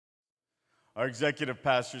Our executive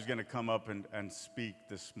pastor is going to come up and speak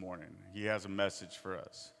this morning. He has a message for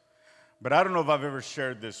us. But I don't know if I've ever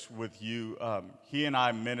shared this with you. He and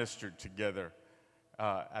I ministered together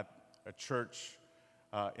at a church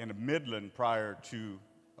in Midland prior to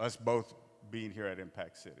us both being here at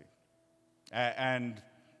Impact City. And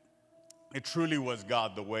it truly was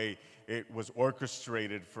God the way it was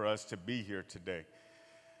orchestrated for us to be here today.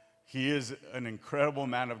 He is an incredible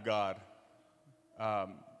man of God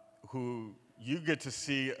who you get to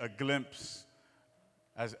see a glimpse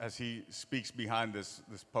as he speaks behind this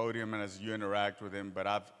podium and as you interact with him. But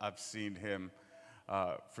I've seen him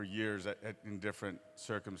for years in different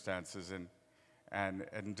circumstances and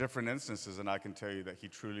in different instances, and I can tell you that he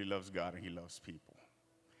truly loves God and he loves people.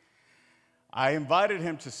 I invited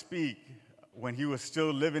him to speak when he was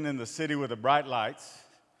still living in the city with the bright lights,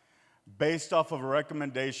 based off of a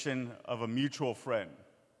recommendation of a mutual friend,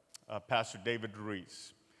 Pastor David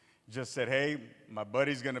Ruiz. He just said, hey, my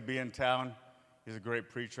buddy's going to be in town. He's a great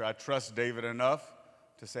preacher. I trust David enough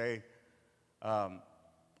to say,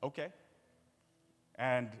 okay.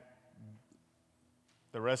 And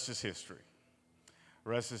the rest is history. The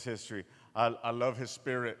rest is history. I love his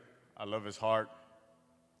spirit. I love his heart.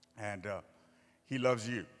 And he loves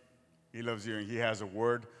you. He loves you, and he has a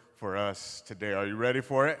word for us today. Are you ready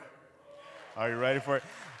for it? Are you ready for it?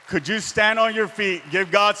 Could you stand on your feet,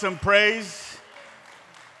 give God some praise?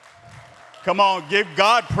 Come on, give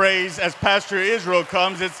God praise as Pastor Israel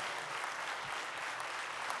comes.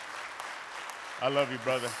 I love you,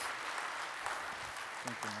 brother.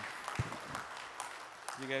 Thank you, man.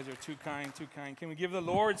 You guys are too kind, too kind. Can we give the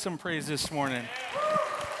Lord some praise this morning?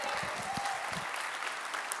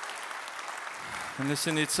 And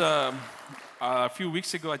listen, it's a few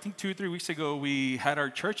weeks ago, I think 2 or 3 weeks ago, we had our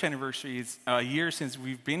church anniversary. It's a year since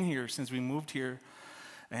we've been here, since we moved here.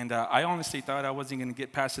 And I honestly thought I wasn't going to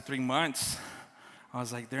get past the 3 months. I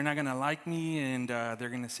was like, they're not going to like me, and they're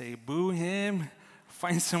going to say, boo him,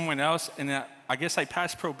 find someone else. And I guess I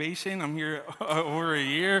passed probation. I'm here over a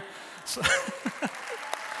year. So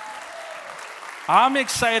I'm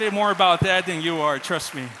excited more about that than you are,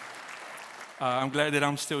 trust me. I'm glad that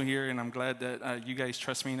I'm still here, and I'm glad that you guys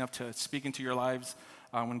trust me enough to speak into your lives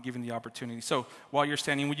when given the opportunity. So while you're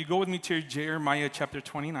standing, would you go with me to Jeremiah chapter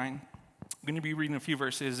 29? I'm going to be reading a few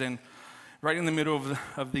verses, and right in the middle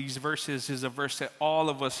of these verses is a verse that all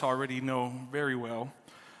of us already know very well.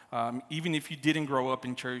 Even if you didn't grow up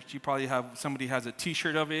in church, you probably have somebody has a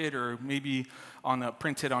T-shirt of it, or maybe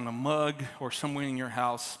printed on a mug or somewhere in your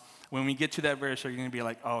house. When we get to that verse, you're going to be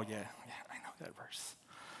like, oh yeah, I know that verse.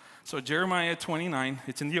 So Jeremiah 29,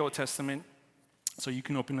 it's in the Old Testament. So you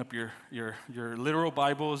can open up your literal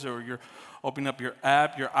Bibles, or open up your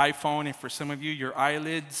app, your iPhone, and for some of you, your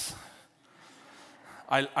eyelids.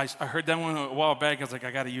 I heard that one a while back. I was like,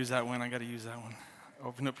 I got to use that one.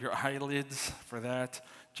 Open up your eyelids for that.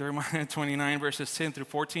 Jeremiah 29, verses 10 through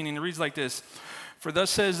 14, and it reads like this. For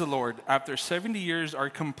thus says the Lord, after 70 years are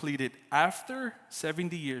completed, after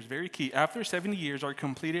 70 years, very key, after 70 years are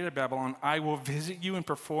completed at Babylon, I will visit you and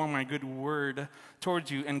perform my good word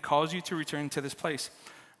towards you and cause you to return to this place.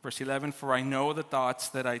 Verse 11, for I know the thoughts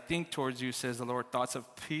that I think towards you, says the Lord, thoughts of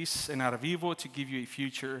peace and not of evil, to give you a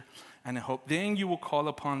future and a hope. Then you will call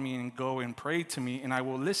upon me and go and pray to me, and I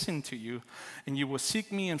will listen to you, and you will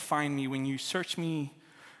seek me and find me when you search for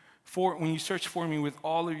me with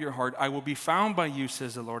all of your heart. I will be found by you,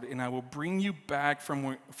 says the Lord, and I will bring you back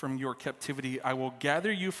from your captivity. I will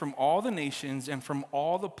gather you from all the nations and from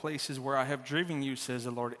all the places where I have driven you, says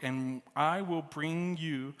the Lord, and I will bring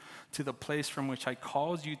you to the place from which I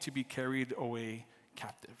caused you to be carried away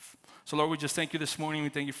captive. So, Lord, we just thank you this morning. We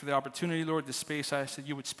thank you for the opportunity, Lord, the space. I ask that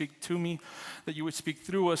you would speak to me, that you would speak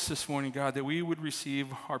through us this morning, God, that we would receive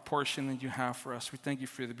our portion that you have for us. We thank you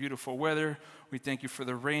for the beautiful weather. We thank you for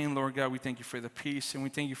the rain, Lord God. We thank you for the peace, and we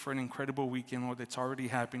thank you for an incredible weekend, Lord, that's already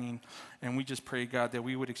happening. And we just pray, God, that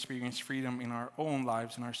we would experience freedom in our own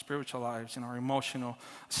lives, in our spiritual lives, in our emotional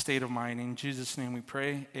state of mind. In Jesus' name we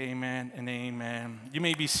pray, amen and amen. You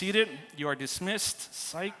may be seated. You are dismissed.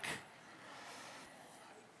 Psych.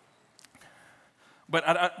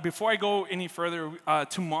 But before I go any further,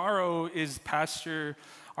 tomorrow is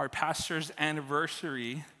our pastor's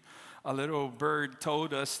anniversary. A little bird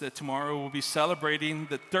told us that tomorrow we'll be celebrating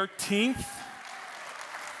the 13th.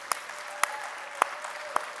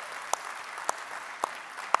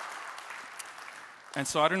 And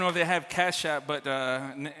so I don't know if they have Cash App, but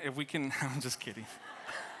if we can, I'm just kidding.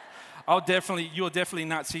 You'll definitely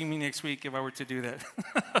not see me next week if I were to do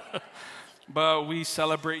that. but we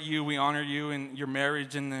celebrate you, we honor you and your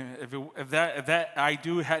marriage. And if that I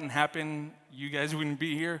do hadn't happened, you guys wouldn't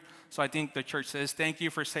be here. So I think the church says, thank you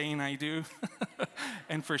for saying I do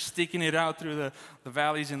and for sticking it out through the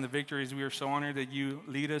valleys and the victories. We are so honored that you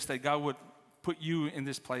lead us, that God would put you in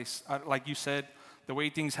this place. Like you said, the way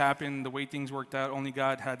things happened, the way things worked out, only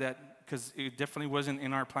God had that, because it definitely wasn't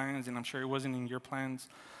in our plans, and I'm sure it wasn't in your plans,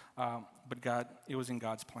 but God, it was in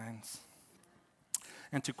God's plans.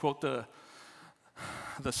 And to quote the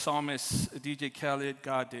psalmist DJ Khaled,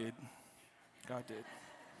 God did. God did.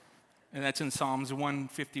 And that's in Psalms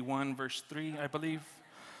 151, verse 3, I believe.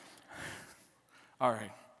 All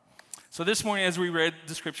right. So this morning, as we read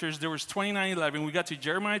the scriptures, there was 29:11. We got to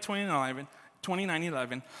Jeremiah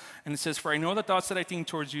 29:11, and it says, "For I know the thoughts that I think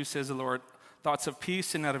towards you, says the Lord, thoughts of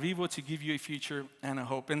peace and not of evil, to give you a future and a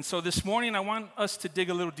hope." And so this morning, I want us to dig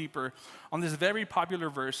a little deeper on this very popular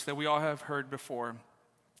verse that we all have heard before.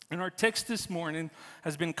 And our text this morning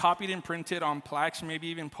has been copied and printed on plaques, maybe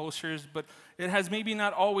even posters, but it has maybe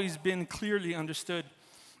not always been clearly understood.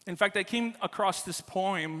 In fact, I came across this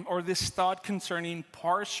poem or this thought concerning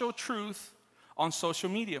partial truth on social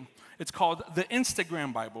media. It's called The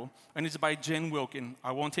Instagram Bible, and it's by Jen Wilkin.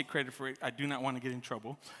 I won't take credit for it. I do not want to get in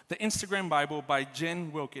trouble. The Instagram Bible by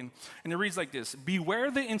Jen Wilkin. And it reads like this: "Beware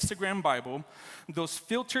the Instagram Bible, those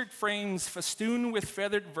filtered frames festooned with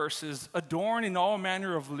feathered verses, adorned in all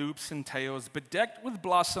manner of loops and tails, bedecked with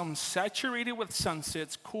blossoms, saturated with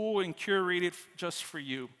sunsets, cool and curated just for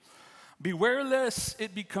you. Beware lest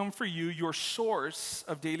it become for you your source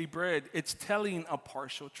of daily bread. It's telling a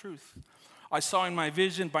partial truth. I saw in my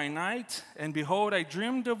vision by night, and behold, I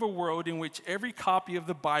dreamed of a world in which every copy of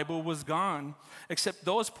the Bible was gone, except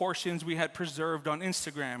those portions we had preserved on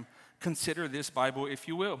Instagram. Consider this Bible, if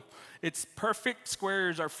you will. Its perfect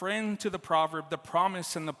squares are friend to the proverb, the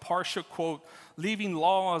promise, and the partial quote, leaving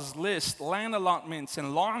laws, lists, land allotments,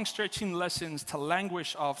 and long-stretching lessons to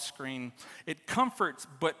languish off screen. It comforts,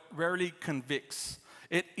 but rarely convicts.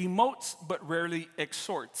 It emotes, but rarely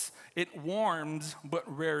exhorts. It warms, but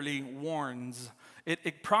rarely warns.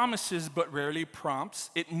 It promises, but rarely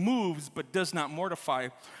prompts. It moves, but does not mortify.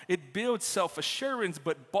 It builds self-assurance,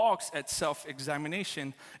 but balks at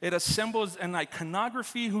self-examination. It assembles an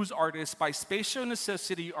iconography whose artists, by spatial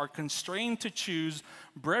necessity, are constrained to choose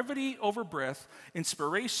brevity over breadth,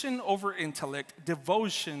 inspiration over intellect,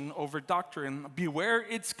 devotion over doctrine. Beware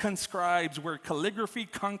its conscribes, where calligraphy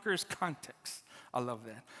conquers context." I love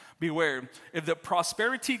that. Beware, if the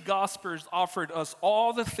prosperity gospels offered us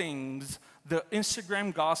all the things, the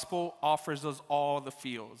Instagram gospel offers us all the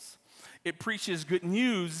feels. It preaches good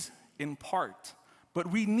news in part, but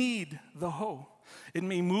we need the whole. It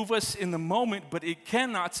may move us in the moment, but it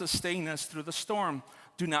cannot sustain us through the storm.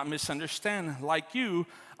 Do not misunderstand. Like you,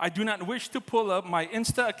 I do not wish to pull up my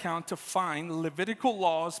Insta account to find Levitical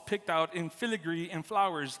laws picked out in filigree and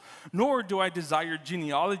flowers, nor do I desire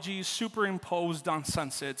genealogies superimposed on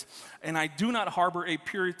sunsets, and I do not harbor a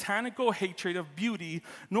puritanical hatred of beauty,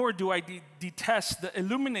 nor do I detest the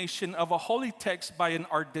illumination of a holy text by an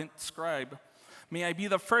ardent scribe. May I be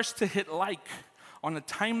the first to hit like on a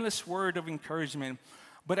timeless word of encouragement.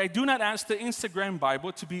 But I do not ask the Instagram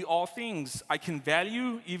Bible to be all things. I can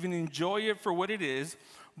value, even enjoy it for what it is,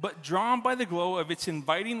 but drawn by the glow of its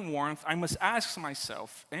inviting warmth, I must ask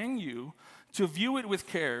myself and you to view it with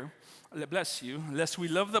care, bless you, lest we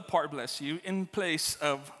love the part, bless you, in place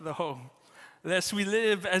of the whole. Lest we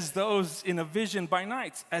live as those in a vision by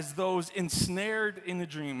night, as those ensnared in a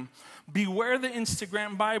dream. Beware the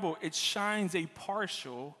Instagram Bible. It shines a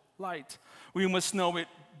partial light. We must know it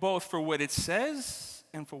both for what it says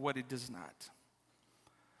and for what it does not.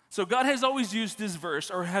 So God has always used this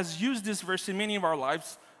verse, or has used this verse in many of our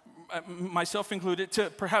lives, myself included, to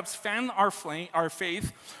perhaps fan our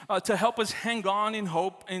faith, to help us hang on in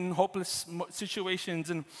hope in hopeless situations.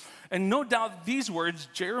 And no doubt these words,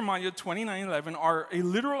 Jeremiah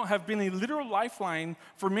 29:11, have been a literal lifeline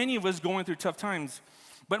for many of us going through tough times.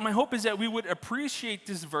 But my hope is that we would appreciate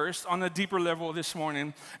this verse on a deeper level this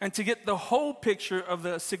morning, and to get the whole picture of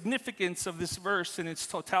the significance of this verse in its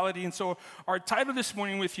totality. And so our title this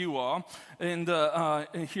morning with you all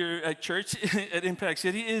here at church at Impact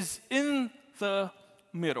City is In the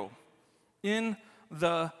Middle. In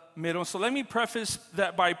the Middle. So let me preface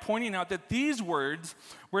that by pointing out that these words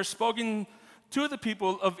were spoken to the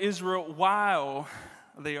people of Israel while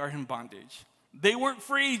they are in bondage. They weren't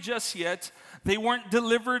free just yet. They weren't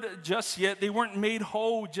delivered just yet. They weren't made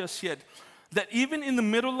whole just yet. That even in the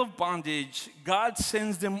middle of bondage, God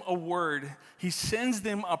sends them a word. He sends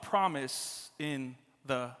them a promise in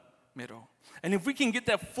the middle. And if we can get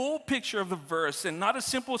that full picture of the verse and not a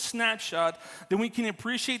simple snapshot, then we can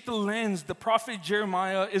appreciate the lens the prophet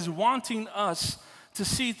Jeremiah is wanting us to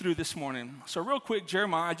see through this morning. So real quick,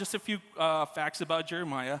 Jeremiah, just a few facts about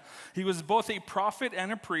Jeremiah. He was both a prophet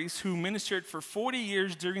and a priest who ministered for 40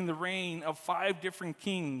 years during the reign of 5 different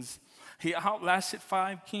kings. He outlasted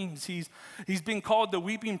 5 kings. He's been called the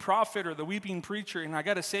weeping prophet or the weeping preacher. And I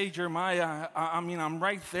got to say, Jeremiah, I'm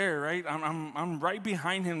right there, right? I'm right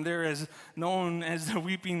behind him there, as known as the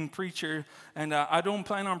weeping preacher. And I don't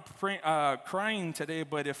plan on crying today,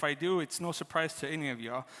 but if I do, it's no surprise to any of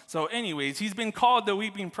y'all. So anyways, he's been called the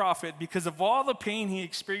weeping prophet because of all the pain he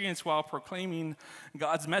experienced while proclaiming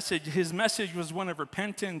God's message. His message was one of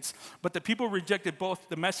repentance, but the people rejected both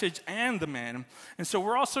the message and the man. And so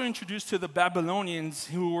we're also introduced to the Babylonians,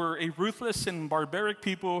 who were a ruthless and barbaric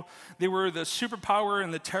people. They were the superpower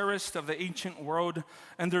and the terrorist of the ancient world.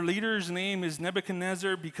 And their leader's name is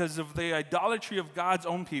Nebuchadnezzar because of the idolatry of God's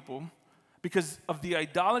own people. Because of the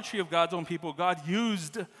idolatry of God's own people, God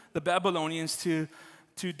used the Babylonians to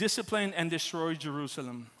discipline and destroy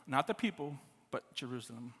Jerusalem. Not the people, but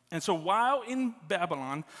Jerusalem. And so while in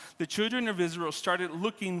Babylon, the children of Israel started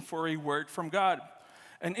looking for a word from God.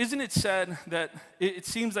 And isn't it sad that it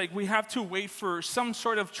seems like we have to wait for some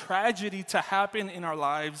sort of tragedy to happen in our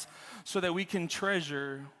lives so that we can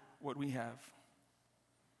treasure what we have?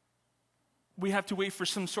 We have to wait for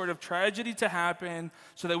some sort of tragedy to happen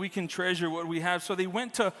so that we can treasure what we have. So they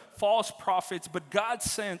went to false prophets, but God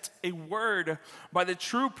sent a word by the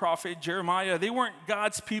true prophet Jeremiah. They weren't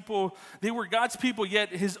God's people. They were God's people, yet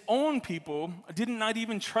his own people did not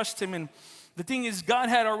even trust him. And the thing is, God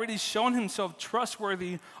had already shown himself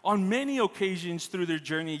trustworthy on many occasions through their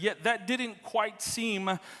journey, yet that didn't quite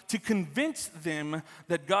seem to convince them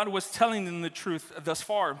that God was telling them the truth thus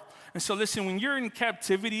far. And so listen, when you're in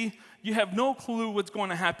captivity, you have no clue what's going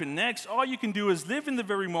to happen next. All you can do is live in the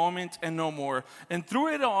very moment and no more. And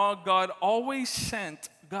through it all, God always sent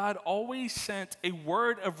a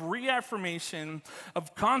word of reaffirmation,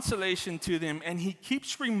 of consolation to them, and he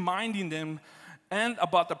keeps reminding them and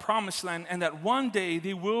about the promised land, and that one day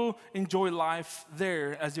they will enjoy life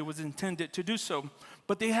there as it was intended to do so.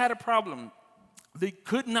 But they had a problem. They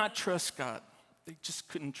could not trust God. They just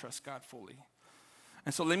couldn't trust God fully.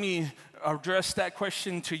 And so let me address that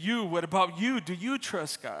question to you. What about you? Do you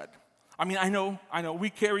trust God? I mean, I know,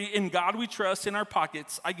 we carry in God we trust in our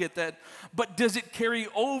pockets. I get that. But does it carry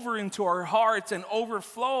over into our hearts and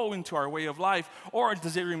overflow into our way of life? Or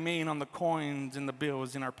does it remain on the coins and the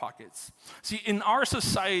bills in our pockets? See, in our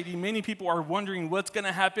society, many people are wondering what's going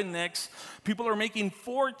to happen next. People are making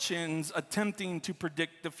fortunes attempting to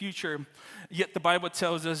predict the future. Yet the Bible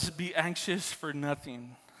tells us, be anxious for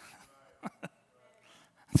nothing.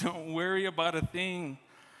 Don't worry about a thing.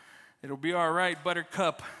 It'll be all right,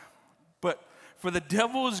 buttercup. But for the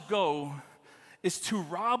devil's goal is to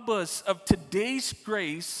rob us of today's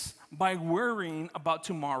grace by worrying about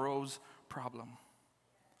tomorrow's problem.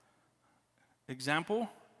 Example,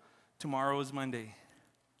 tomorrow is Monday.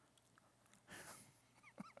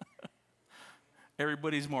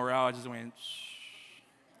 Everybody's morale just went,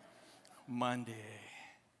 Monday.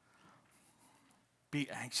 Be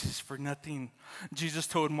anxious for nothing. Jesus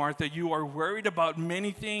told Martha, you are worried about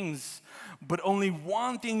many things, but only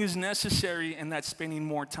one thing is necessary, and that's spending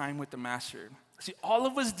more time with the Master. See, all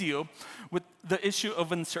of us deal with the issue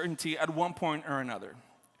of uncertainty at one point or another,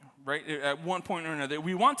 right? At one point or another.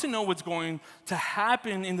 We want to know what's going to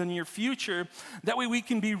happen in the near future. That way we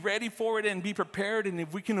can be ready for it and be prepared, and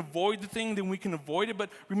if we can avoid the thing, then we can avoid it. But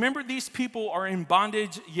remember, these people are in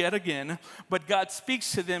bondage yet again, but God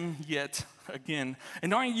speaks to them yet again.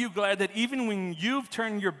 And aren't you glad that even when you've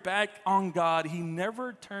turned your back on God, he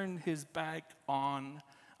never turned his back on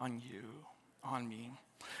you, on me.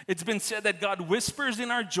 It's been said that God whispers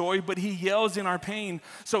in our joy, but he yells in our pain.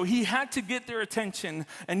 So he had to get their attention.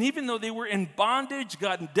 And even though they were in bondage,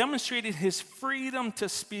 God demonstrated his freedom to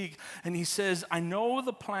speak. And he says, I know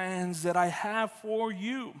the plans that I have for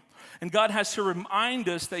you. And God has to remind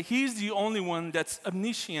us that he's the only one that's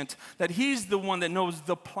omniscient, that he's the one that knows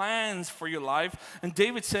the plans for your life. And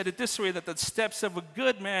David said it this way, that the steps of a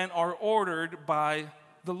good man are ordered by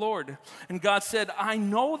the Lord. And God said, I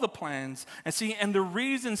know the plans. And see, and the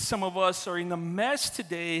reason some of us are in the mess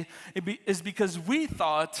today is because we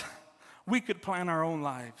thought we could plan our own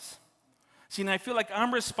lives. See, and I feel like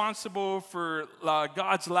I'm responsible for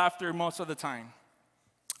God's laughter most of the time.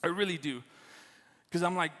 I really do. Because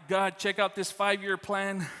I'm like, God, check out this 5-year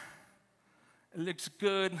plan. It looks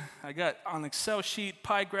good. I got on Excel sheet,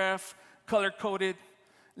 pie graph, color-coded.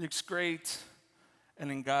 It looks great. And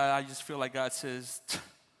then God, I just feel like God says,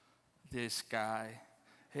 this guy.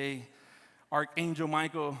 Hey, Archangel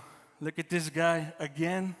Michael, look at this guy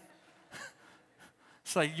again.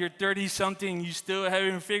 It's like you're 30-something, you still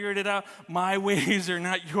haven't figured it out. My ways are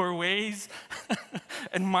not your ways,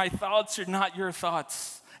 and my thoughts are not your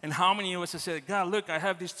thoughts. And how many of us have said, God, look, I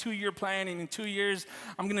have this 2-year plan, and in 2 years,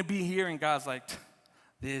 I'm going to be here. And God's like,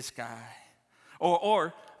 this guy.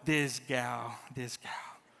 Or this gal. Wow.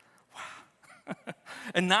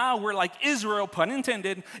 And now we're like Israel, pun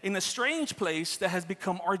intended, in a strange place that has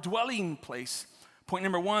become our dwelling place. Point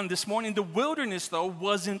number 1 this morning, the wilderness, though,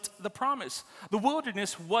 wasn't the promise. The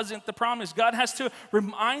wilderness wasn't the promise. God has to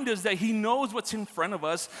remind us that He knows what's in front of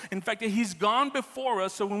us. In fact, that He's gone before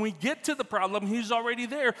us, so when we get to the problem, He's already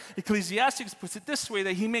there. Ecclesiastes puts it this way,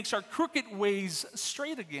 that He makes our crooked ways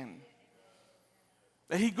straight again.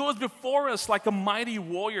 That He goes before us like a mighty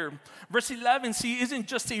warrior. Verse 11, see, isn't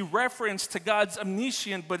just a reference to God's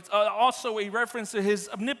omniscient, but also a reference to His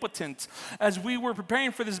omnipotent. As we were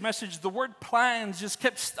preparing for this message, the word plans just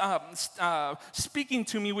kept speaking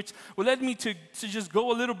to me, which led me to just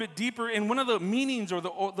go a little bit deeper. And one of the meanings,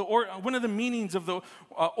 one of the meanings of the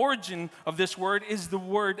origin of this word is the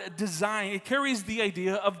word design. It carries the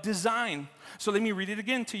idea of design. So let me read it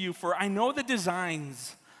again to you. For I know the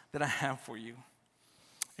designs that I have for you.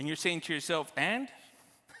 And you're saying to yourself, and?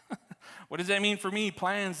 What does that mean for me?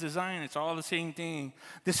 Plans, design, it's all the same thing.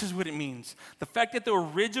 This is what it means. The fact that the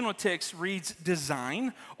original text reads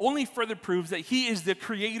design only further proves that He is the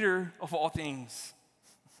creator of all things.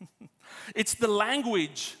 It's the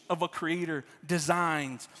language of a creator.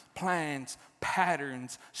 Designs, plans,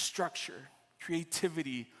 patterns, structure,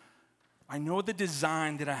 creativity. I know the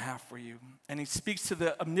design that I have for you. And He speaks to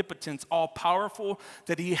the omnipotence, all-powerful,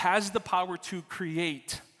 that He has the power to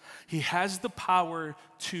create. He has the power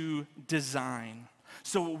to design.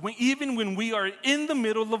 So even when we are in the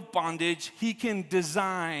middle of bondage, He can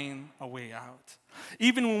design a way out.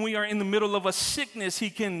 Even when we are in the middle of a sickness, He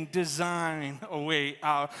can design a way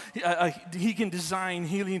out. He can design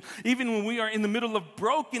healing. Even when we are in the middle of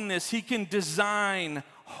brokenness, He can design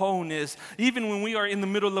wholeness. Even when we are in the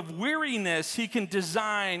middle of weariness, He can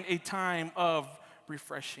design a time of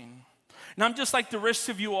refreshing. And I'm just like the rest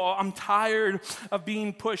of you all. I'm tired of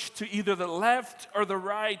being pushed to either the left or the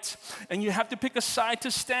right. And you have to pick a side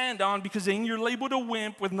to stand on, because then you're labeled a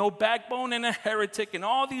wimp with no backbone and a heretic and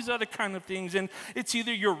all these other kind of things. And it's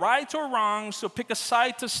either you're right or wrong, so pick a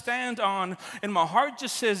side to stand on. And my heart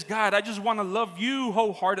just says, God, I just want to love You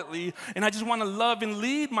wholeheartedly. And I just want to love and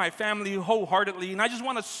lead my family wholeheartedly. And I just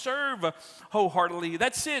want to serve wholeheartedly.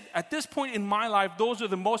 That's it. At this point in my life, those are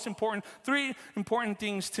the most important, 3 important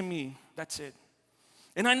things to me. That's it.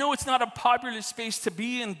 And I know it's not a popular space to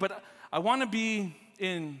be in, but I want to be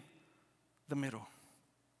in the middle.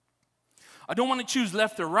 I don't want to choose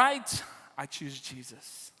left or right. I choose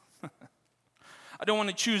Jesus. I don't want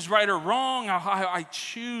to choose right or wrong. I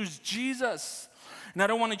choose Jesus. And I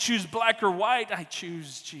don't want to choose black or white. I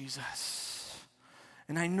choose Jesus.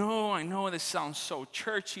 And I know this sounds so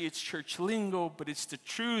churchy, it's church lingo, but it's the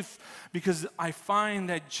truth, because I find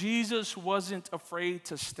that Jesus wasn't afraid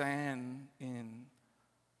to stand in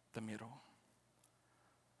the middle.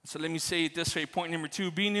 So let me say it this way, point number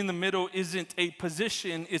 2, being in the middle isn't a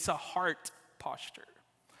position, it's a heart posture.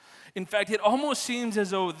 In fact, it almost seems as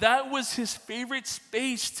though that was His favorite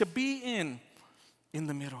space to be in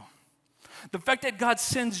the middle. The fact that God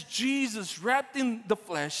sends Jesus wrapped in the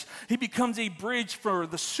flesh, He becomes a bridge for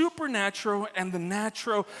the supernatural and the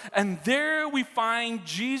natural. And there we find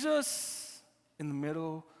Jesus in the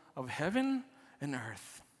middle of heaven and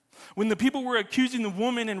earth. When the people were accusing the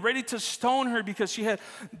woman and ready to stone her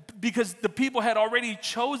because the people had already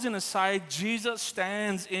chosen a side, Jesus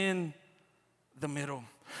stands in the middle.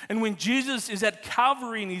 And when Jesus is at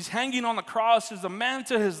Calvary and He's hanging on the cross, there's a man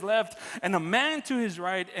to His left and a man to His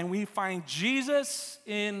right, and we find Jesus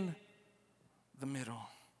in the middle.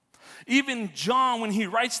 Even John, when he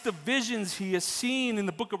writes the visions he has seen in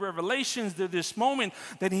the book of Revelations, there's this moment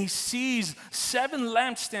that he sees 7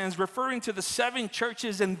 lampstands referring to the 7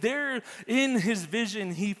 churches, and there in his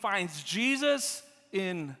vision he finds Jesus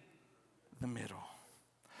in the middle.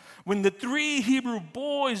 When the 3 Hebrew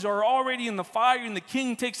boys are already in the fire and the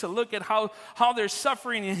king takes a look at how they're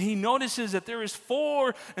suffering, and he notices that there is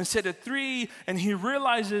 4 instead of 3, and he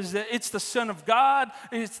realizes that it's the Son of God,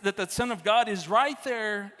 that the Son of God is right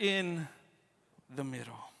there in the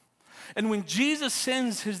middle. And when Jesus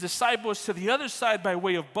sends His disciples to the other side by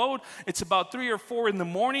way of boat, it's about 3 or 4 in the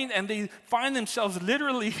morning, and they find themselves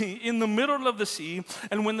literally in the middle of the sea.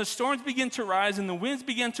 And when the storms begin to rise and the winds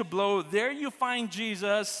begin to blow, there you find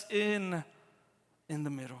Jesus in the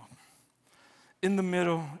middle. in the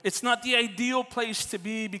middle. It's not the ideal place to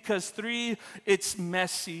be because 3, it's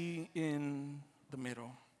messy in the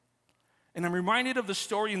middle. And I'm reminded of the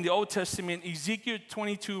story in the Old Testament, Ezekiel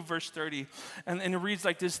 22, verse 30. And it reads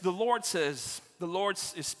like this. The Lord is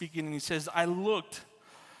speaking, and he says, I looked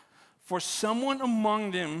for someone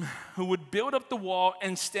among them who would build up the wall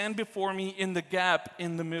and stand before me in the gap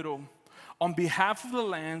in the middle on behalf of the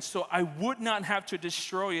land, so I would not have to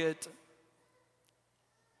destroy it.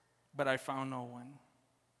 But I found no one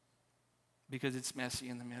because it's messy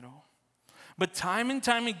in the middle. But time and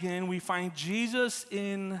time again, we find Jesus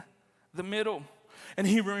in the middle. And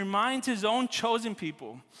he reminds his own chosen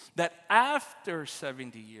people that after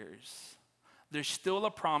 70 years, there's still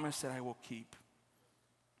a promise that I will keep.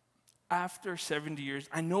 After 70 years,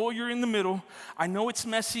 I know you're in the middle. I know it's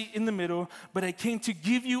messy in the middle, but I came to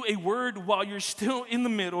give you a word while you're still in the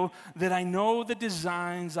middle that I know the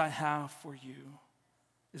designs I have for you,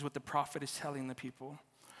 is what the prophet is telling the people.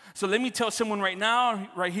 So let me tell someone right now,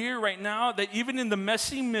 right here, right now, that even in the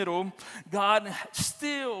messy middle, God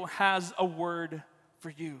still has a word for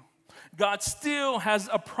you. God still has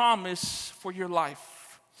a promise for your life.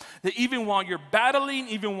 That even while you're battling,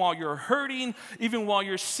 even while you're hurting, even while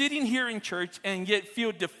you're sitting here in church and yet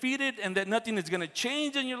feel defeated and that nothing is going to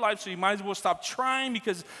change in your life, so you might as well stop trying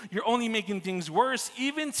because you're only making things worse,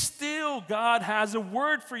 even still, God has a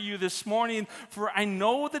word for you this morning, for I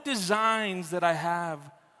know the designs that I have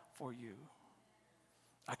for you.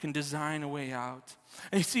 I can design a way out.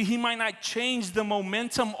 And you see, he might not change the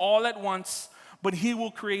momentum all at once, but he will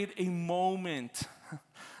create a moment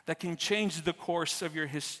that can change the course of your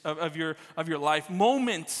life.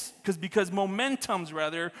 Moments, because momentums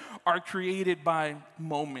rather are created by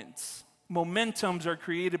moments. Momentums are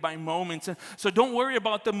created by moments. And so don't worry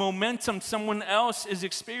about the momentum someone else is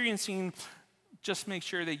experiencing. Just make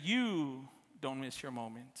sure that you don't miss your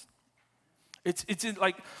moment. It's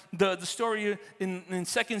like the story in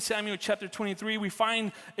 2 Samuel chapter 23, we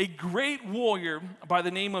find a great warrior by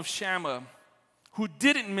the name of Shammah who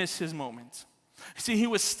didn't miss his moment. See, he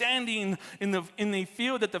was standing in the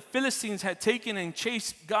field that the Philistines had taken and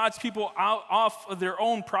chased God's people off of their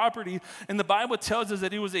own property. And the Bible tells us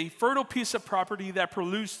that it was a fertile piece of property that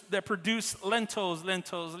produced lentils,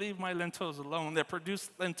 leave my lentils alone, that produced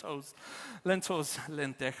lentejas.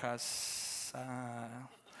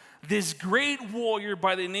 This great warrior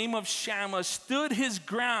by the name of Shammah stood his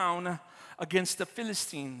ground against the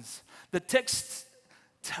Philistines. The text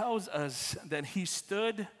tells us that he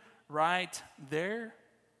stood right there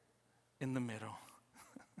in the middle.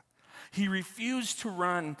 He refused to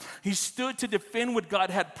run. He stood to defend what God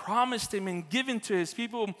had promised him and given to his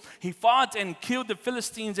people. He fought and killed the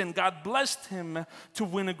Philistines, and God blessed him to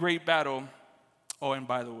win a great battle. Oh, and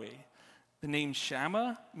by the way, the name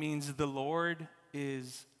Shammah means the Lord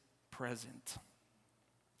is present.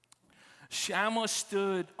 Shammah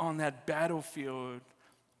stood on that battlefield,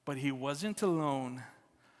 but he wasn't alone.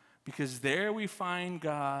 Because there we find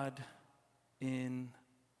God in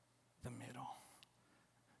the middle.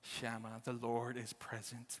 Shammah, the Lord is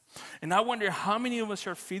present. And I wonder how many of us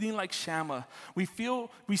are feeling like Shammah. We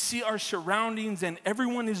see our surroundings and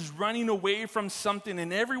everyone is running away from something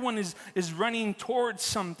and everyone is running towards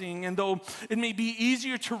something. And though it may be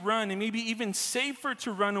easier to run, it may be even safer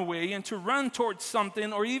to run away and to run towards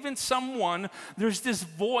something or even someone, there's this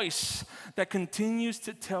voice that continues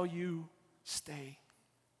to tell you, stay.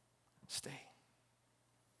 Stay.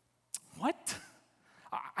 What?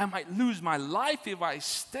 I might lose my life if I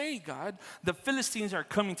stay, God. The Philistines are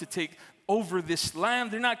coming to take over this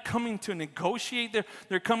land. They're not coming to negotiate.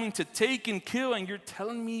 They're coming to take and kill, and you're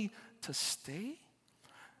telling me to stay?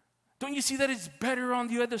 Don't you see that it's better on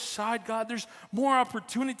the other side, God? There's more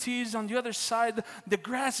opportunities on the other side. The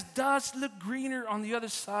grass does look greener on the other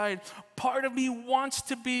side. Part of me wants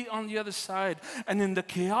to be on the other side. And in the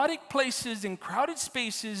chaotic places, in crowded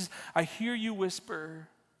spaces, I hear you whisper,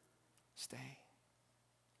 stay,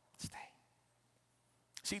 stay.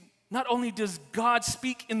 See, not only does God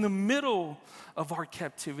speak in the middle of our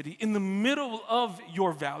captivity, in the middle of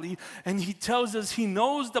your valley, and he tells us he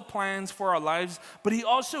knows the plans for our lives, but he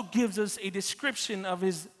also gives us a description of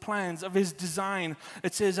his plans, of his design.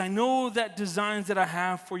 It says, I know that designs that I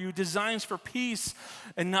have for you, designs for peace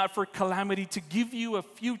and not for calamity, to give you a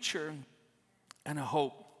future and a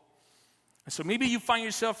hope. And so maybe you find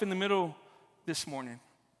yourself in the middle this morning.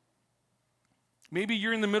 Maybe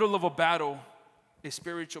you're in the middle of a battle, a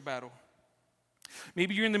spiritual battle.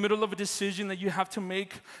 Maybe you're in the middle of a decision that you have to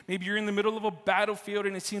make. Maybe you're in the middle of a battlefield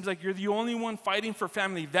and it seems like you're the only one fighting for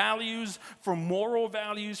family values, for moral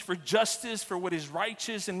values, for justice, for what is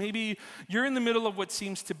righteous. And maybe you're in the middle of what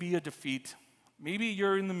seems to be a defeat. Maybe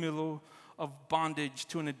you're in the middle of bondage,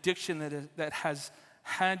 to an addiction that has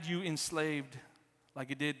had you enslaved like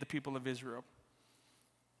it did the people of Israel.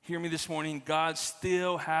 Hear me this morning. God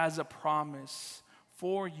still has a promise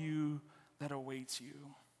for you that awaits you.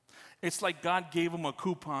 It's like God gave them a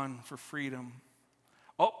coupon for freedom.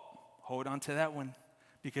 Oh, hold on to that one,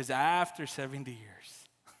 because after 70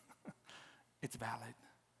 years, it's valid.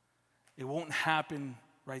 It won't happen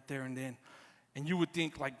right there and then. And you would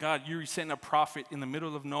think, like, God, you're sending a prophet in the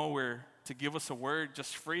middle of nowhere to give us a word,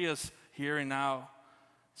 just free us here and now.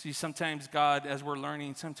 See, sometimes God, as we're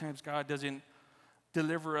learning, sometimes God doesn't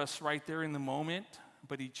deliver us right there in the moment,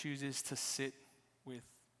 but he chooses to sit with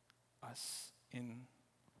us in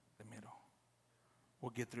the middle.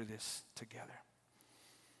 We'll get through this together.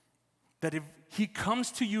 That if he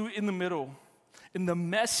comes to you in the middle, in the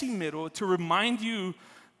messy middle, to remind you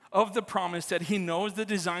of the promise that he knows the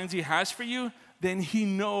designs he has for you, then he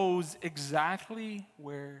knows exactly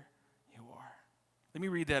where you are. Let me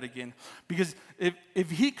read that again. Because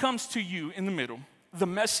if he comes to you in the middle, the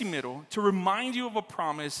messy middle, to remind you of a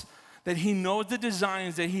promise that he knows the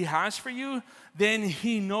designs that he has for you, then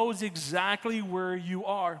he knows exactly where you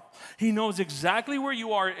are. He knows exactly where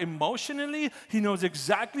you are emotionally. He knows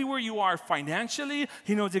exactly where you are financially.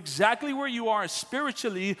 He knows exactly where you are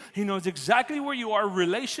spiritually. He knows exactly where you are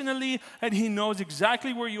relationally. And he knows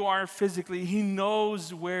exactly where you are physically. He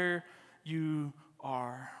knows where you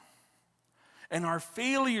are. And our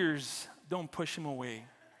failures don't push him away.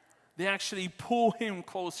 They actually pull him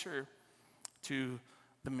closer to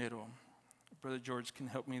the middle. Brother George can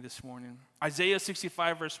help me this morning. Isaiah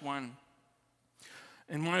 65, verse 1.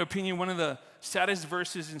 In my opinion, one of the saddest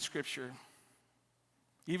verses in Scripture.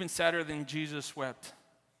 Even sadder than Jesus wept.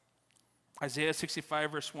 Isaiah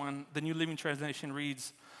 65, verse 1, the New Living Translation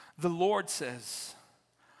reads, "The Lord says,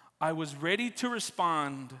 I was ready to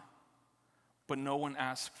respond, but no one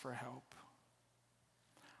asked for help.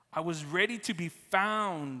 I was ready to be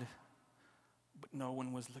found, but no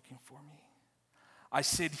one was looking for me. I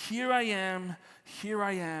said, here I am,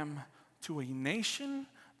 to a nation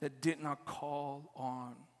that did not call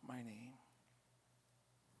on my name."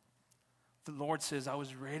 The Lord says, I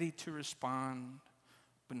was ready to respond,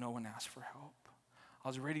 but no one asked for help. I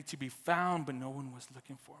was ready to be found, but no one was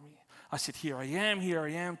looking for me. I said, here I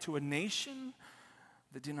am, to a nation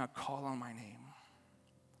that did not call on my name.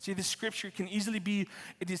 See, this scripture can easily be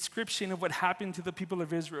a description of what happened to the people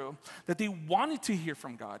of Israel, that they wanted to hear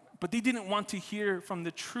from God, but they didn't want to hear from the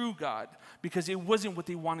true God because it wasn't what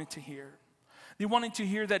they wanted to hear. They wanted to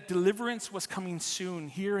hear that deliverance was coming soon,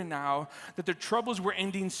 here and now, that their troubles were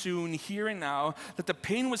ending soon, here and now, that the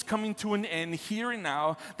pain was coming to an end, here and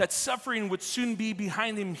now, that suffering would soon be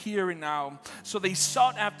behind them, here and now. So they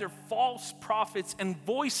sought after false prophets and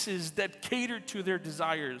voices that catered to their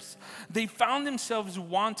desires. They found themselves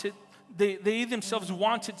wanted, they themselves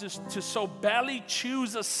wanted to so badly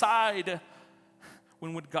choose a side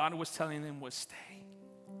when what God was telling them was stay.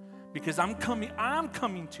 Because I'm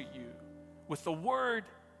coming to you with a word,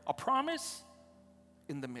 a promise,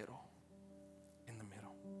 in the middle.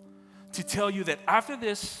 To tell you that after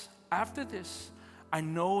this, I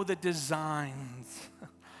know the designs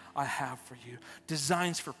I have for you.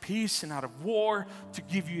 Designs for peace and out of war, to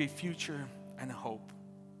give you a future and a hope.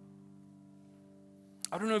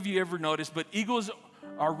 I don't know if you ever noticed, but eagles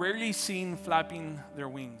are rarely seen flapping their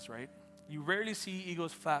wings, right? You rarely see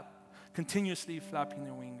eagles continuously flapping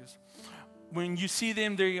their wings. When you see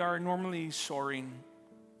them, they are normally soaring,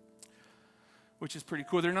 which is pretty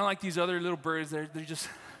cool. They're not like these other little birds. They're just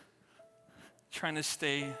trying to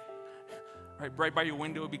stay right by your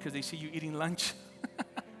window because they see you eating lunch.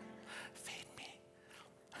 Feed me.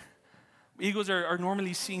 Eagles are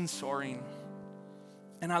normally seen soaring.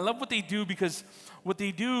 And I love what they do, because what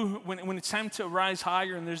they do when it's time to rise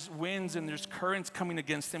higher and there's winds and there's currents coming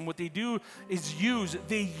against them, what they do is use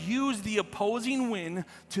the opposing wind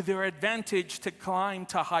to their advantage to climb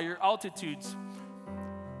to higher altitudes.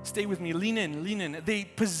 Stay with me, lean in. They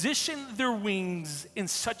position their wings in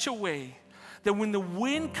such a way that when the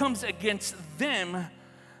wind comes against them,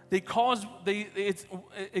 it causes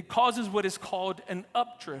what is called an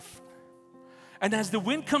updrift. And as the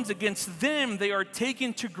wind comes against them, they are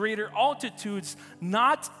taken to greater altitudes,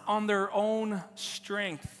 not on their own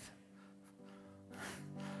strength,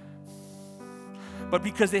 but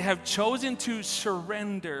because they have chosen to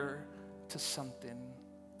surrender to something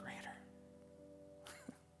greater.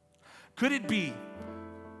 Could it be,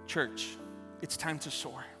 church, it's time to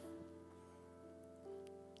soar?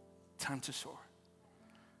 Time to soar.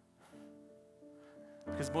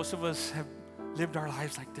 Because most of us have lived our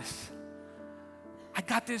lives like this. I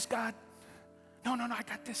got this, God. No, I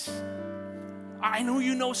got this. I know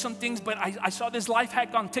you know some things, but I saw this life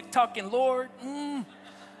hack on TikTok, and Lord, it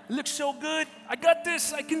looks so good. I got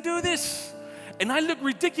this. I can do this. And I look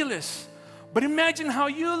ridiculous. But imagine how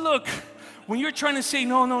you look when you're trying to say,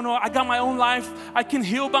 no, I got my own life. I can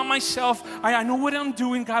heal by myself. I know what I'm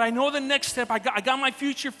doing, God. I know the next step. I got my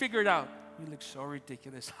future figured out. You look so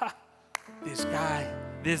ridiculous. Ha! This guy,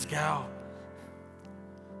 this gal.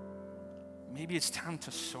 Maybe it's time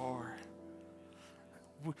to soar.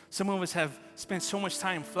 Some of us have spent so much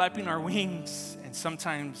time flapping our wings and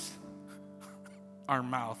sometimes our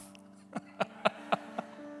mouth.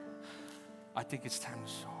 I think it's time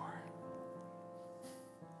to soar.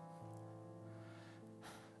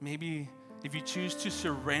 Maybe if you choose to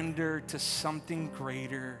surrender to something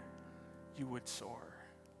greater, you would soar.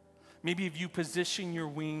 Maybe if you position your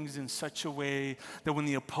wings in such a way that when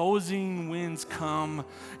the opposing winds come,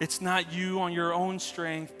 it's not you on your own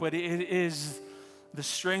strength, but it is the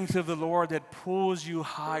strength of the Lord that pulls you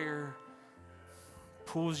higher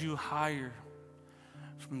from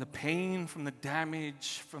the pain, from the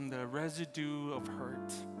damage, from the residue of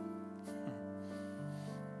hurt.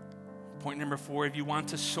 Point number 4, if you want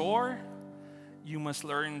to soar, you must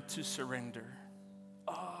learn to surrender.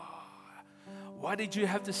 Why did you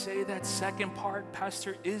have to say that second part,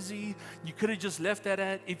 Pastor Izzy? You could have just left that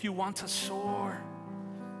at, if you want to soar,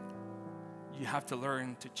 you have to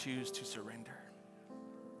learn to choose to surrender.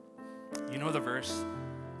 You know the verse,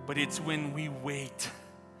 but it's when we wait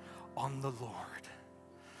on the Lord.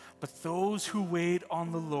 But those who wait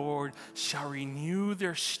on the Lord shall renew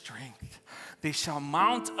their strength. They shall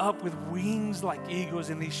mount up with wings like eagles,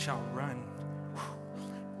 and they shall run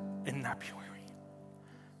and not be weary.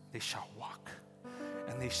 They shall walk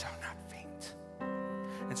and they shall not faint.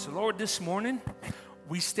 And so, Lord, this morning,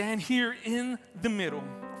 we stand here in the middle,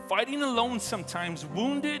 fighting alone sometimes,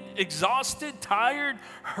 wounded, exhausted, tired,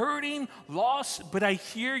 hurting, lost. But I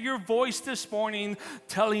hear your voice this morning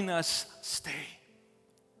telling us, stay.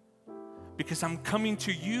 Because I'm coming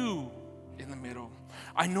to you in the middle.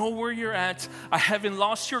 I know where you're at. I haven't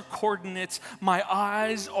lost your coordinates. My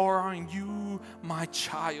eyes are on you, my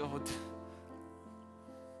child.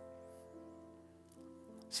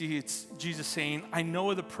 See, it's Jesus saying, I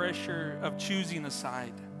know the pressure of choosing a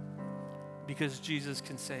side, because Jesus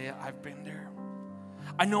can say, I've been there.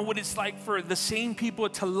 I know what it's like for the same people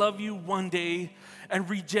to love you one day and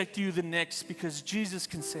reject you the next, because Jesus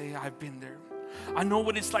can say, I've been there. I know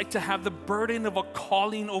what it's like to have the burden of a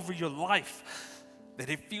calling over your life, that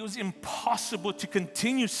it feels impossible to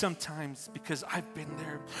continue sometimes, because I've been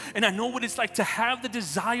there. And I know what it's like to have the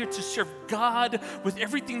desire to serve God with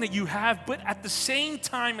everything that you have, but at the same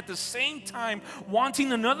time,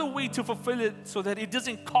 wanting another way to fulfill it so that it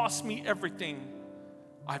doesn't cost me everything.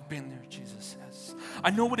 I've been there, Jesus says. I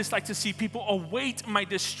know what it's like to see people await my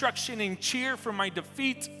destruction and cheer for my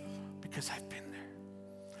defeat, because I've been there.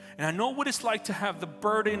 And I know what it's like to have the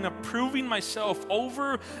burden of proving myself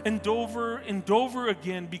over and over and over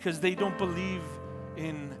again because they don't believe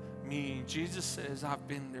in me. Jesus says, I've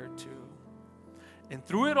been there too. And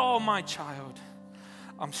through it all, my child,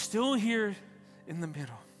 I'm still here in the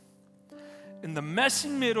middle. In the messy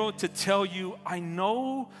middle, to tell you, I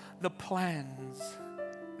know the plans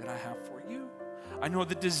that I have for you. I know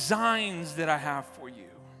the designs that I have for you.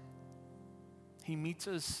 He meets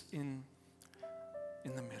us in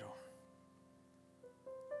the middle.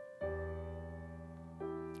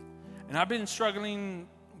 And I've been struggling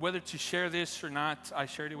whether to share this or not. I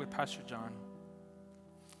shared it with Pastor John.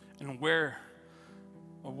 And where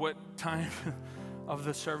or what time of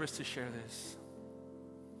the service to share this.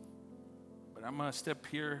 But I'm going to step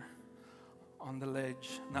here on the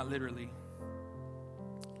ledge, not literally,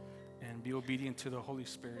 and be obedient to the Holy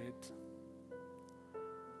Spirit.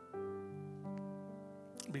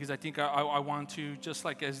 Because I think I want to, just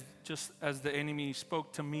as the enemy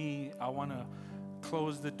spoke to me, I want to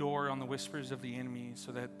close the door on the whispers of the enemy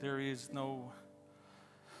so that there is no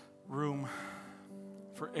room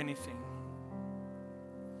for anything.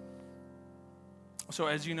 So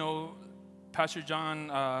as you know, Pastor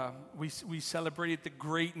John, we celebrated the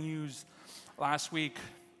great news last week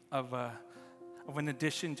of an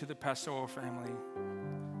addition to the pastoral family.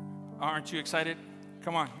 Aren't you excited?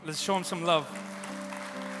 Come on, let's show him some love.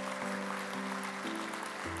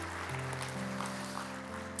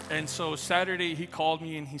 And so Saturday he called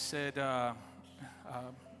me and he said,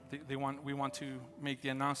 we want to make the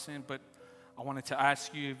announcement, but I wanted to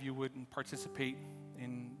ask you if you would participate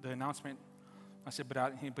in the announcement. I said,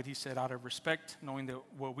 but he said, out of respect, knowing that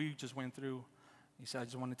what we just went through, he said, I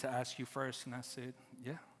just wanted to ask you first. And I said,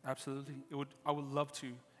 yeah, absolutely. I would love to.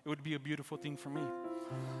 It would be a beautiful thing for me.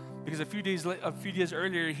 Because a few days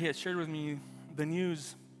earlier, he had shared with me the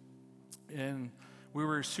news, and we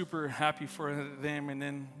were super happy for them. And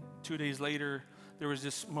then 2 days later, there was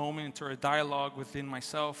this moment or a dialogue within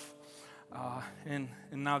myself and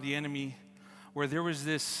now the enemy, where there was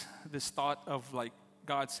this thought of like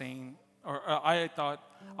God saying, or I thought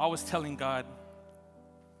I was telling God,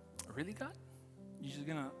 really, God? You just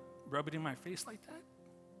gonna rub it in my face like that?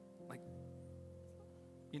 Like,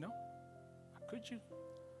 could you?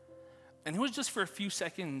 And it was just for a few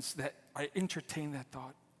seconds that I entertained that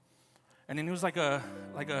thought. And then it was like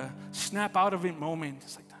a snap out of it moment.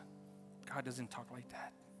 It's like, God doesn't talk like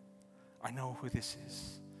that. I know who this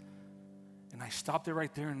is. And I stopped it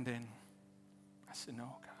right there and then. I said, no,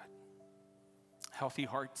 God. Healthy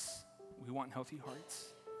hearts. We want healthy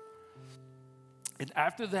hearts. And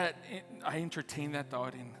after that, I entertained that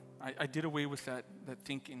thought, and I did away with that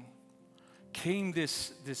thinking. Came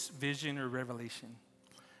this vision or revelation.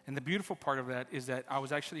 And the beautiful part of that is that I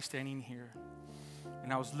was actually standing here,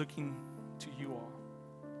 and I was looking to you all.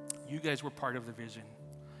 You guys were part of the vision.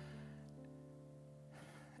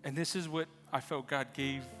 And this is what I felt God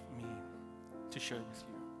gave me to share with you.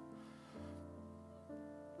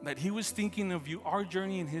 That He was thinking of you, our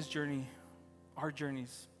journey and His journey, our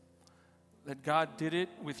journeys. That God did it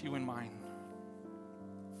with you in mind.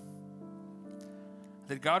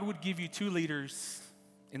 That God would give you two leaders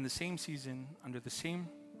in the same season, under the same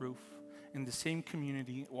roof, in the same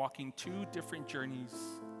community, walking two different journeys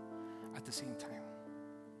at the same time.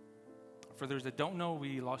 For those that don't know,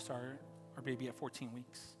 we lost our baby at 14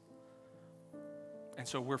 weeks. And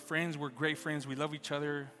so we're friends, we're great friends, we love each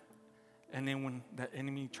other. And then when the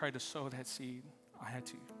enemy tried to sow that seed, I had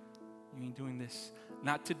to. You ain't doing this.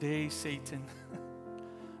 Not today, Satan.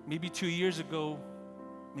 Maybe 2 years ago,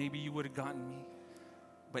 maybe you would have gotten me.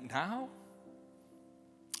 But now,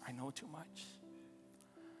 I know too much.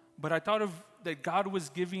 But I thought of that God was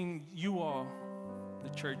giving you all, the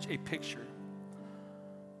church, a picture.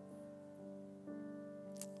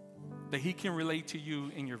 That He can relate to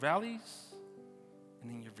you in your valleys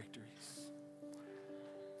and in your victories.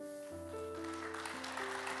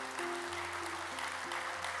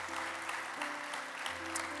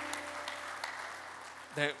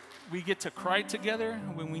 That we get to cry together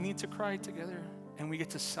when we need to cry together, and we get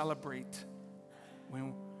to celebrate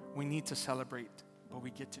when we need to celebrate, but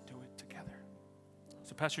we get to do it together.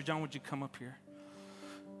 So Pastor John, would you come up here?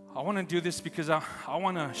 I want to do this because I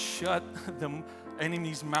want to shut the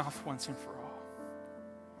enemy's mouth once and for all.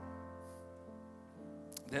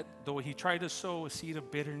 That though he tried to sow a seed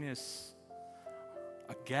of bitterness,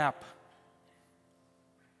 a gap,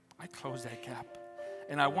 I close that gap.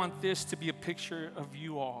 And I want this to be a picture of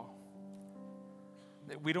you all.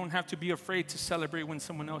 That we don't have to be afraid to celebrate when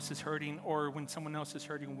someone else is hurting, or when someone else is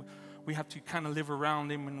hurting, we have to kind of live around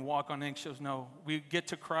them and walk on eggshells. No, we get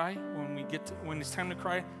to cry when it's time to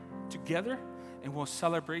cry together, and we'll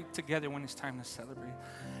celebrate together when it's time to celebrate.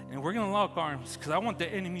 And we're going to lock arms because I want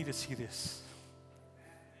the enemy to see this.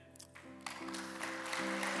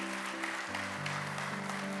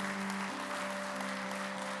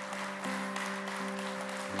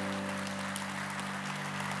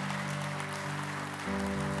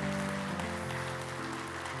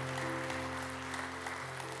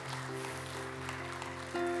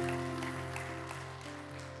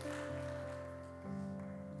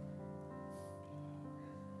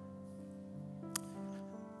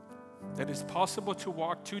 That it's possible to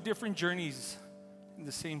walk two different journeys in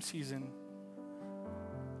the same season.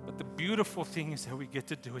 But the beautiful thing is that we get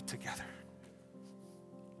to do it together.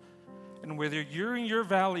 And whether you're in your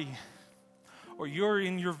valley or you're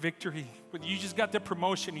in your victory, whether you just got the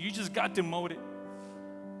promotion, you just got demoted,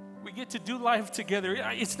 we get to do life together.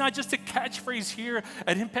 It's not just a catchphrase here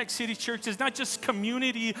at Impact City Church. It's not just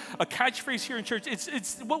community, a catchphrase here in church.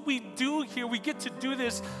 It's what we do here. We get to do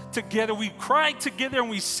this together. We cry together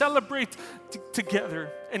and we celebrate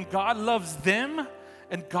together. And God loves them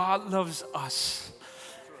and God loves us.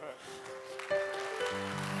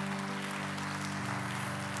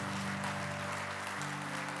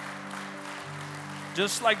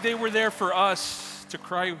 Just like they were there for us to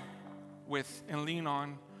cry with and lean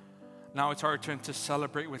on, now it's our turn to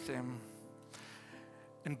celebrate with them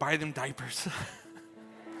and buy them diapers.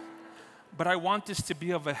 But I want this to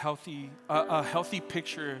be of a healthy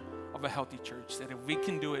picture of a healthy church. That if we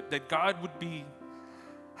can do it, that God would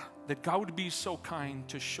be so kind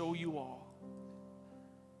to show you all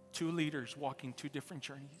two leaders walking two different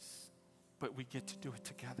journeys, but we get to do it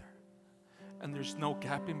together. And there's no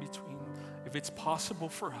gap in between. If it's possible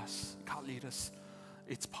for us, God lead us,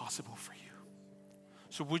 it's possible for you.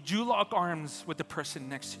 So would you lock arms with the person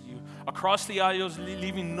next to you? Across the aisles,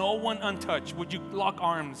 leaving no one untouched. Would you lock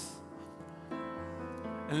arms?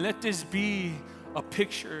 And let this be a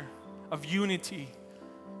picture of unity.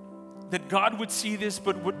 That God would see this,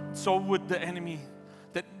 but so would the enemy.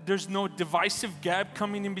 That there's no divisive gap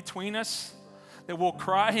coming in between us. That we'll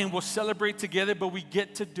cry and we'll celebrate together, but we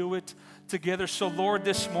get to do it together. So Lord,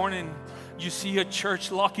 this morning, you see a church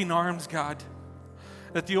locking arms, God.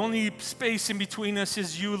 That the only space in between us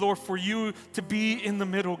is you, Lord, for you to be in the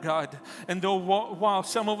middle, God. And though while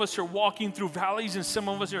some of us are walking through valleys and some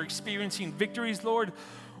of us are experiencing victories, Lord,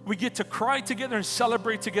 we get to cry together and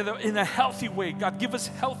celebrate together in a healthy way. God, give us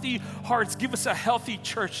healthy hearts. Give us a healthy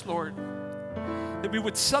church, Lord. That we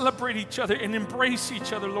would celebrate each other and embrace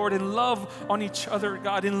each other, Lord, and love on each other,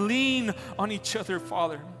 God, and lean on each other,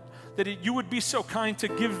 Father. That you would be so kind to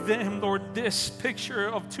give them, Lord, this picture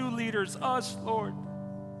of two leaders, us, Lord.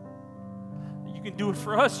 You can do it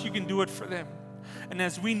for us, you can do it for them. And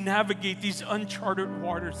as we navigate these uncharted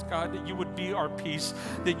waters, God, that you would be our peace,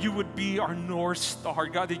 that you would be our North Star,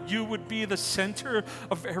 God, that you would be the center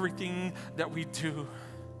of everything that we do.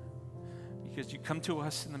 Because you come to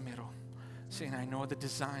us in the middle, saying, I know the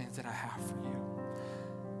designs that I have for you.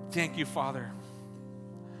 Thank you, Father,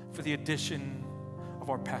 for the addition of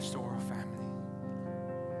our pastoral family.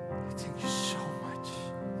 Thank you so much.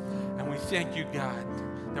 And we thank you, God,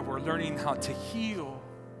 that we're learning how to heal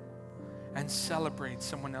and celebrate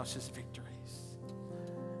someone else's victories.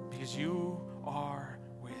 Because you are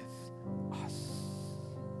with us.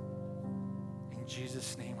 In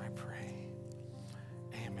Jesus' name I pray.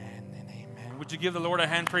 Amen and amen. Would you give the Lord a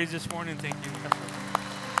hand praise this morning? Thank you.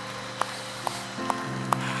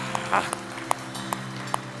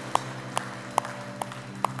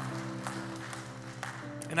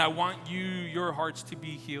 And I want your hearts to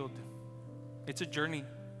be healed. It's a journey.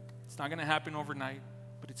 It's not going to happen overnight,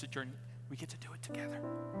 but it's a journey. We get to do it together.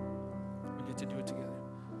 We get to do it together.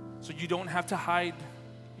 So you don't have to hide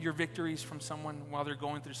your victories from someone while they're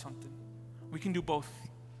going through something. We can do both.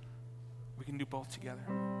 We can do both together.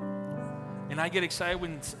 And I get excited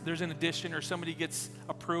when there's an addition or somebody gets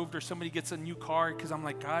approved or somebody gets a new car because I'm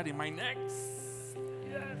like, God, am I next?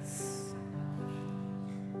 Yes.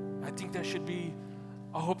 I think that should be,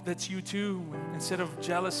 I hope that's you too. Instead of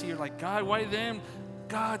jealousy, you're like, God, why them?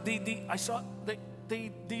 God, I saw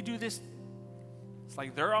they do this. It's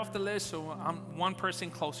like they're off the list, so I'm one person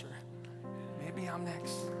closer. Maybe I'm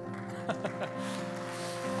next.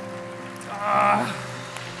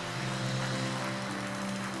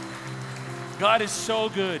 God is so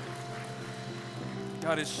good.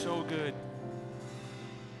 God is so good.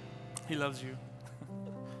 He loves you.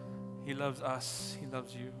 He loves us. He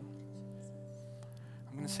loves you.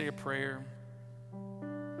 I'm going to say a prayer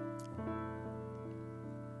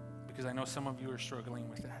because I know some of you are struggling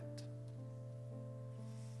with that.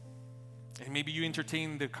 And maybe you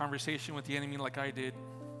entertained the conversation with the enemy like I did.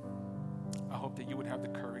 I hope that you would have the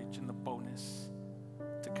courage and the boldness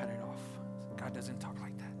to cut it off. God doesn't talk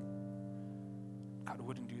like that. God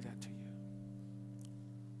wouldn't do that to you.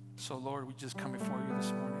 So Lord, we just come before you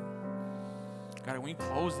this morning. God, we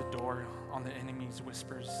close the door on the enemy's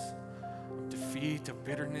whispers of defeat, of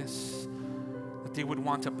bitterness, that he would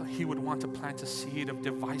want to plant a seed of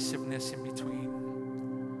divisiveness in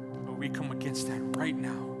between. But we come against that right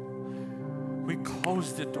now. We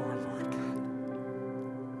close the door, Lord God.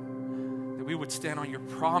 That we would stand on your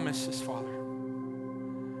promises, Father.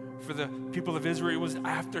 For the people of Israel, it was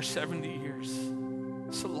after 70 years.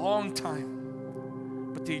 It's a long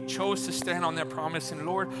time. But they chose to stand on that promise. And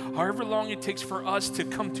Lord, however long it takes for us to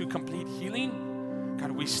come to complete healing,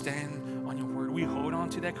 God, we stand on your word. We hold on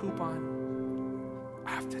to that coupon.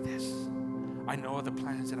 After this, I know the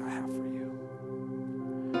plans that I have for you.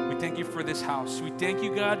 We thank you for this house. We thank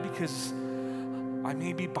you, God, because I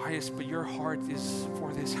may be biased, but your heart is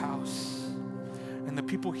for this house. And the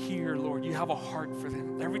people here, Lord, you have a heart for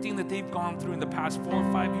them. Everything that they've gone through in the past 4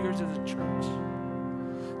 or 5 years as a church,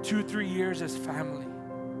 2 or 3 years as family.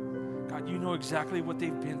 God, you know exactly what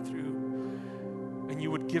they've been through. And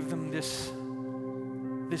you would give them this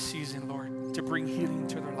season, Lord, to bring healing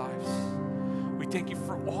to their lives. We thank you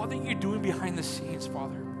for all that you're doing behind the scenes,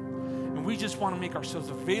 Father. And we just want to make ourselves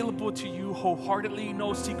available to you wholeheartedly,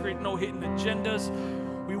 no secret, no hidden agendas.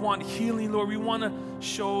 We want healing, Lord. We want to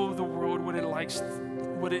show the world what it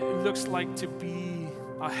looks like to be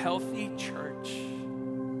a healthy church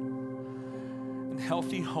and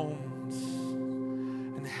healthy homes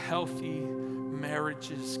and healthy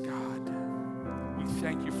marriages, God. We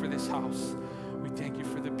thank you for this house. We thank you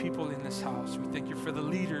for the people in this house. We thank you for the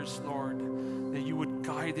leaders, Lord, that you would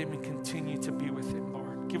guide them and continue to be with them,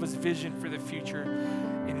 Lord. Give us vision for the future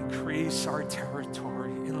and increase our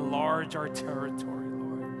territory, enlarge our territory,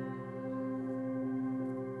 Lord.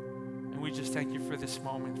 And we we just thank you for this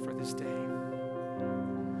moment, for this day.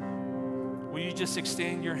 Will you just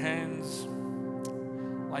extend your hands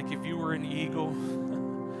like if you were an eagle?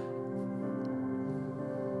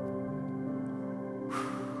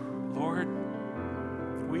 Lord,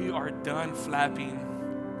 we are done flapping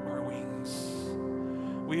our wings.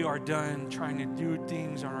 We are done trying to do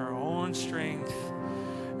things on our own strength.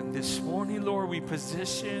 And this morning, Lord, we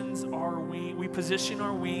position our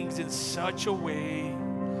wings in such a way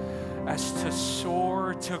as to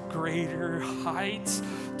soar to greater heights,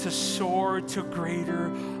 to soar to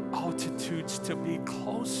greater altitudes, to be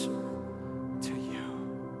closer to you.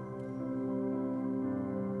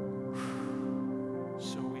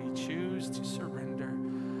 So we choose to surrender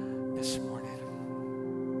this morning.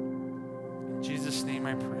 In Jesus' name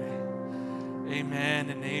I pray. Amen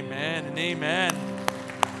and amen and amen.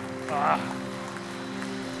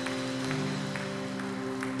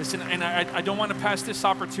 Listen, and I don't want to pass this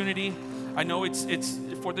opportunity. I know it's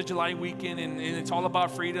 4th of July weekend and it's all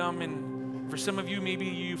about freedom. And for some of you, maybe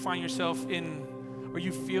you find yourself or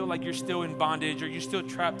you feel like you're still in bondage, or you're still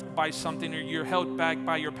trapped by something, or you're held back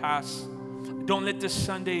by your past. Don't let this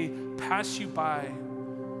Sunday pass you by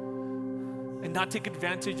and not take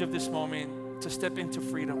advantage of this moment to step into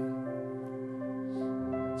freedom.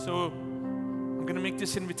 So I'm going to make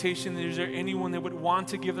this invitation. Is there anyone that would want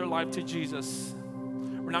to give their life to Jesus?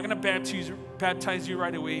 We're not going to baptize you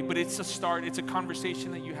right away, but it's a start. It's a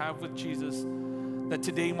conversation that you have with Jesus, that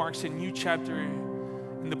today marks a new chapter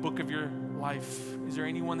in the book of your life. Is there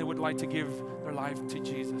anyone that would like to give their life to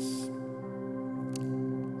Jesus?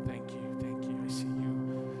 Thank you, I see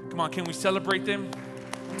you. Come on, can we celebrate them?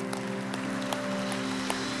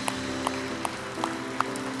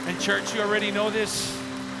 And church, you already know this.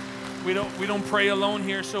 We don't pray alone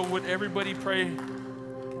here, so would everybody pray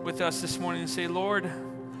with us this morning and say, Lord,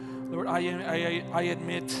 I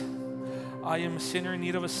admit I am a sinner in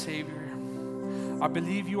need of a Savior. I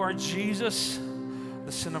believe you are Jesus,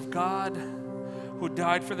 the Son of God, who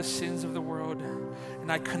died for the sins of the world. And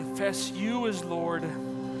I confess you as Lord,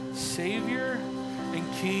 Savior,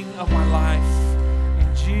 and King of my life.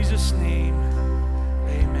 In Jesus' name,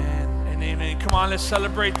 amen and amen. Come on, let's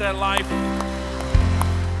celebrate that life.